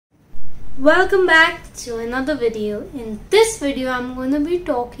Welcome back to another video. In this video I'm going to be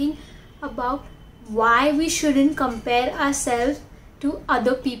talking about why we shouldn't compare ourselves to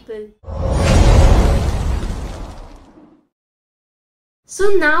other people.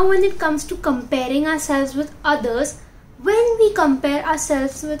 So now when it comes to comparing ourselves with others, when we compare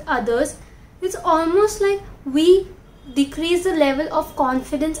ourselves with others, it's almost like we decrease the level of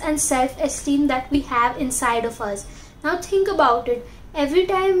confidence and self-esteem that we have inside of us. Now think about it. Every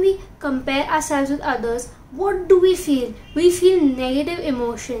time we compare ourselves with others, what do we feel? We feel negative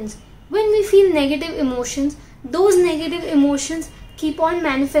emotions. When we feel negative emotions, those negative emotions keep on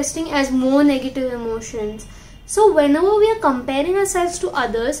manifesting as more negative emotions. So whenever we are comparing ourselves to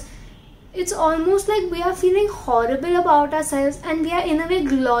others, it's almost like we are feeling horrible about ourselves and we are in a way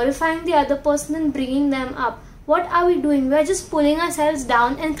glorifying the other person and bringing them up. What are we doing? We are just pulling ourselves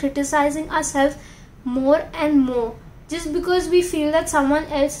down and criticizing ourselves more and more, just because we feel that someone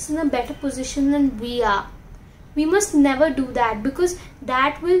else is in a better position than we are. We must never do that, because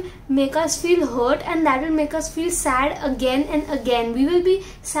that will make us feel hurt and that will make us feel sad again and again. We will be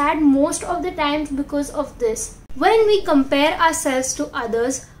sad most of the times because of this. When we compare ourselves to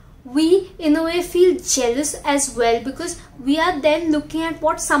others, we in a way feel jealous as well, because we are then looking at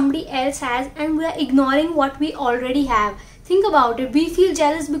what somebody else has and we are ignoring what we already have. Think about it. We feel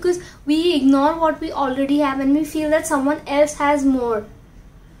jealous because we ignore what we already have and we feel that someone else has more.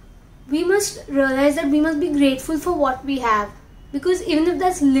 We must realize that we must be grateful for what we have, because even if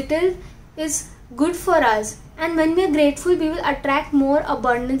that's little, is good for us, and when we are grateful we will attract more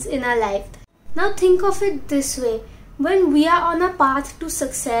abundance in our life. Now think of it this way. When we are on a path to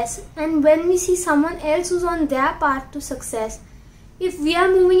success and when we see someone else who's on their path to success, if we are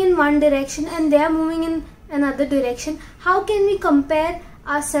moving in one direction and they are moving in another direction, how can we compare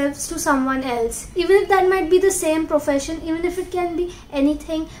ourselves to someone else? Even if that might be the same profession, even if it can be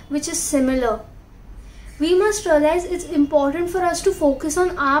anything which is similar. We must realize it's important for us to focus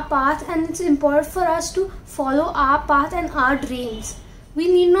on our path, and it's important for us to follow our path and our dreams. We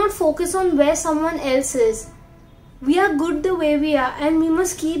need not focus on where someone else is. We are good the way we are and we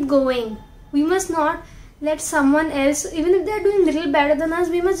must keep going. We must not let someone else, even if they are doing little better than us,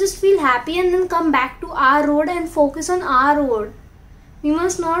 we must just feel happy and then come back to our road and focus on our road. We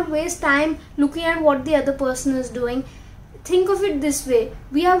must not waste time looking at what the other person is doing. Think of it this way.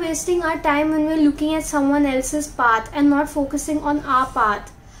 We are wasting our time when we are looking at someone else's path and not focusing on our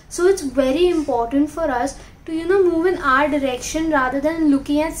path. So it's very important for us to move in our direction rather than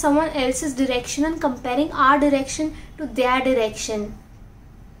looking at someone else's direction and comparing our direction to their direction.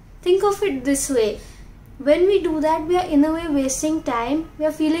 Think of it this way. When we do that, we are in a way wasting time. We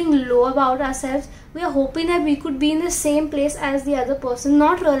are feeling low about ourselves. We are hoping that we could be in the same place as the other person,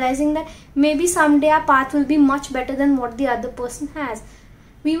 not realizing that maybe someday our path will be much better than what the other person has.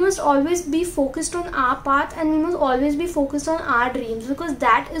 We must always be focused on our path and we must always be focused on our dreams, because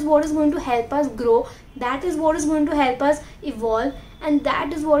that is what is going to help us grow, that is what is going to help us evolve, and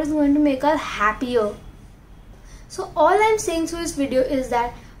that is what is going to make us happier. So all I'm saying through this video is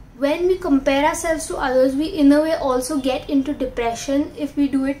that when we compare ourselves to others, we in a way also get into depression if we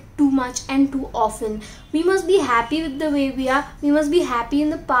do it too much and too often. We must be happy with the way we are. We must be happy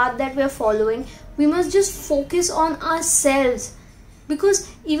in the path that we are following. We must just focus on ourselves. Because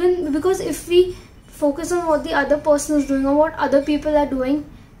if we focus on what the other person is doing or what other people are doing,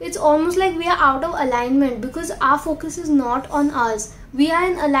 it's almost like we are out of alignment, because our focus is not on us. We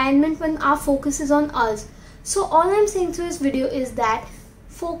are in alignment when our focus is on us. So all I'm saying through this video is that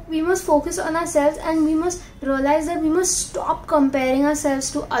we must focus on ourselves and we must realize that we must stop comparing ourselves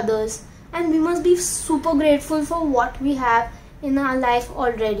to others, and we must be super grateful for what we have in our life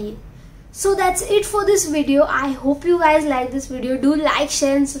already. So that's it for this video. I hope you guys like this video. Do like,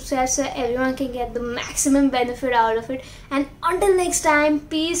 share and subscribe so everyone can get the maximum benefit out of it. And until next time,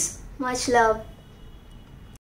 peace, much love.